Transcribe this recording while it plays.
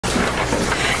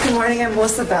Good morning, I'm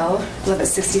Melissa Bell. I live at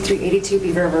 6382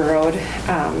 Beaver River Road.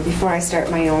 Before I start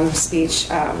my own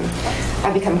speech,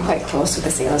 I've become quite close with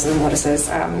the Sailors and the Lotuses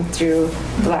through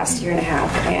the last year and a half.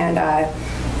 And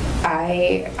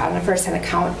I, on a first-hand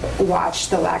account, watched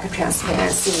the lack of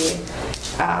transparency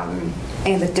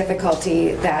and the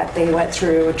difficulty that they went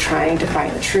through trying to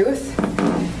find the truth,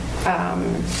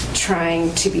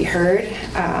 trying to be heard,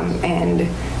 and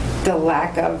the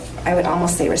lack of, I would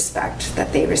almost say, respect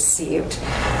that they received,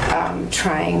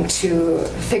 trying to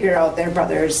figure out their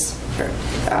brothers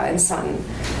and son,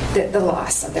 the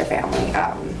loss of their family.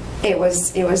 It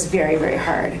was very, very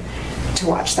hard to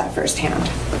watch that firsthand.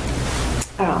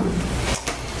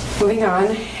 Moving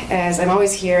on, as I'm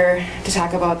always here to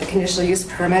talk about the conditional use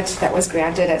permit that was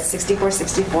granted at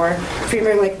 6464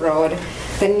 Premier Lake Road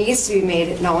that needs to be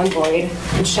made null and void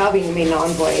and shall be made null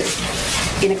and void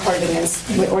in accordance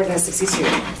with Ordinance 62.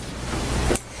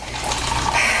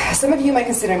 Some of you might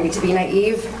consider me to be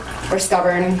naive or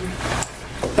stubborn,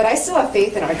 but I still have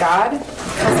faith in our God,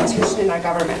 the Constitution, and our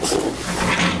government.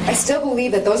 I still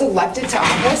believe that those elected to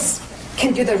office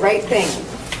can do the right thing,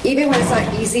 even when it's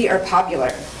not easy or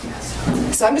popular.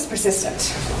 So I'm just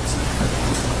persistent.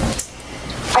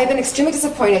 I've been extremely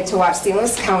disappointed to watch St.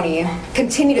 Louis County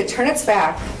continue to turn its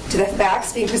back to the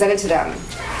facts being presented to them,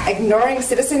 ignoring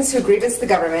citizens who grievance the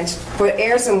government for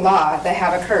errors in law that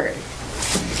have occurred.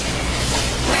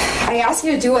 I ask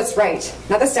you to do what's right,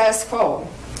 not the status quo.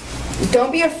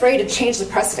 Don't be afraid to change the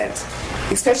precedent,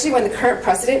 especially when the current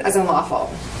precedent is unlawful.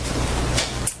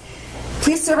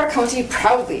 Please serve our county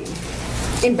proudly.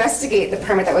 Investigate the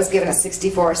permit that was given at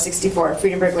 6464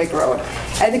 Friedenberg Lake Road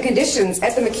and the conditions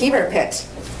at the McKeever pit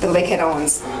the lakehead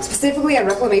owns, specifically on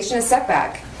reclamation and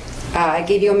setback. I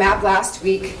gave you a map last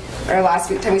week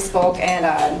time we spoke, and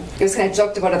it was kind of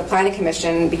joked about at the Planning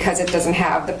Commission because it doesn't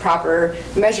have the proper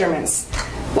measurements.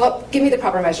 Well, give me the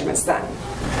proper measurements then.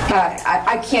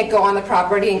 I can't go on the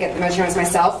property and get the measurements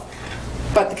myself,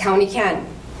 but the county can.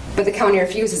 But the county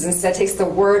refuses, instead takes the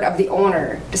word of the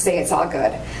owner to say it's all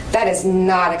good. That is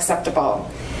not acceptable.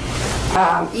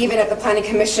 Even at the Planning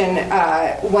Commission,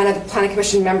 one of the Planning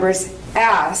Commission members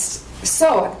asked,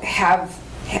 so have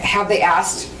they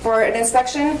asked for an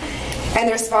inspection? And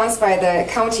the response by the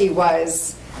county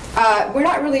was, we're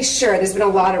not really sure, there's been a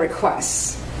lot of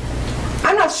requests.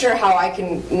 I'm not sure how I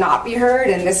can not be heard,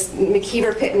 and this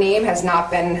McKeever pit name has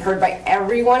not been heard by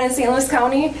everyone in St. Louis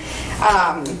County.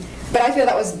 But I feel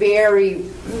that was very,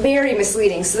 very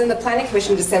misleading. So then the Planning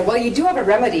Commission just said, well, you do have a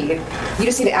remedy, you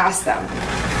just need to ask them.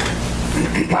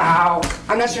 Wow.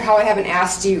 I'm not sure how I haven't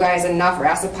asked you guys enough, or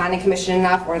asked the Planning Commission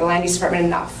enough, or the Land Use Department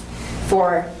enough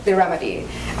for the remedy.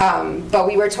 But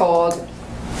we were told,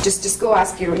 just go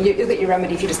ask, you'll get your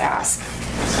remedy if you just ask.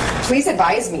 Please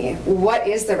advise me, what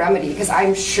is the remedy? Because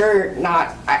I'm sure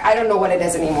not, I don't know what it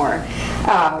is anymore.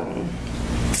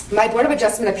 My Board of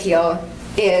Adjustment appeal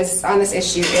is on this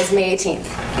issue is May 18th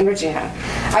in Virginia.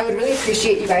 I would really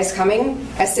appreciate you guys coming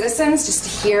as citizens just to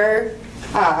hear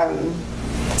it,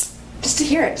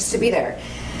 just to be there.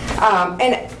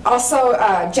 And also,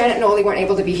 Janet and Oli weren't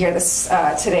able to be here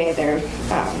today.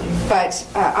 But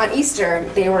on Easter,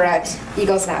 they were at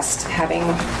Eagle's Nest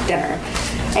having dinner.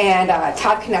 And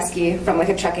Todd Koneski from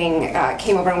Liquid Trucking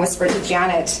came over and whispered to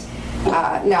Janet,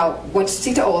 now went to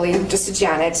speak to Oli, just to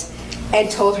Janet,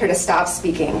 and told her to stop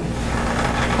speaking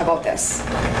about this.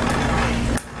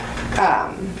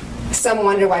 Some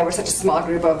wonder why we're such a small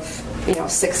group of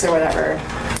 6 or whatever.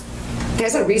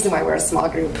 There's a reason why we're a small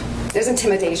group. There's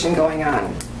intimidation going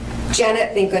on.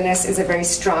 Janet, thank goodness, is a very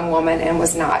strong woman and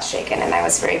was not shaken, and I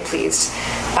was very pleased.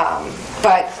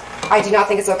 But I do not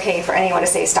think it's okay for anyone to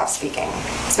say stop speaking,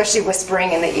 especially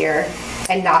whispering in the ear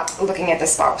and not looking at the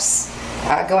spouse.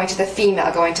 Going to the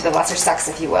female, going to the lesser sex,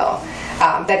 if you will.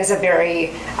 That is a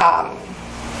very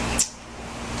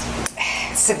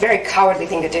it's a very cowardly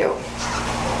thing to do.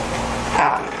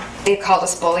 They've called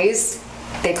us bullies.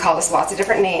 They've called us lots of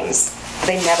different names.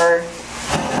 They're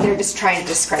just trying to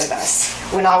discredit us,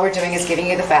 when all we're doing is giving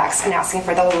you the facts and asking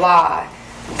for the law,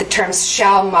 the terms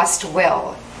shall, must,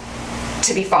 will,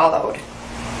 to be followed.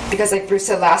 Because like Bruce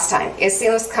said last time, is St.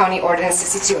 Louis County Ordinance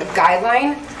 62 a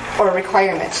guideline or a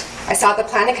requirement? I saw at the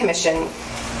Planning Commission,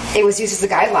 it was used as a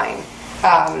guideline.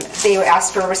 They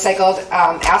asked for a recycled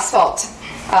asphalt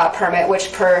permit,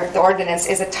 which per the ordinance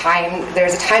is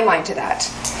there's a timeline to that.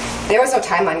 There was no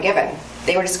timeline given.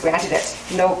 They were just granted it.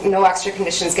 No extra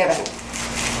conditions given.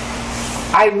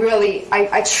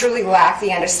 I truly lack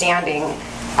the understanding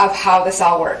of how this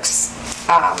all works.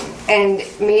 And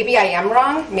maybe I am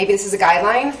wrong. Maybe this is a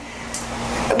guideline.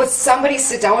 would somebody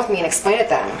sit down with me and explain it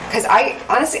then? Because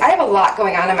honestly, I have a lot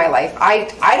going on in my life. I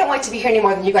don't like to be here any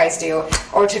more than you guys do,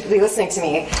 or to be listening to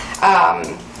me.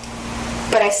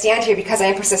 But I stand here because I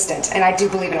am persistent, and I do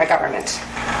believe in our government.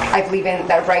 I believe in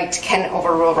that right can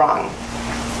overrule wrong.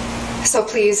 So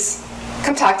please,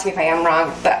 come talk to me if I am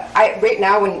wrong. But right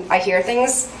now, when I hear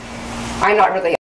things, I'm not really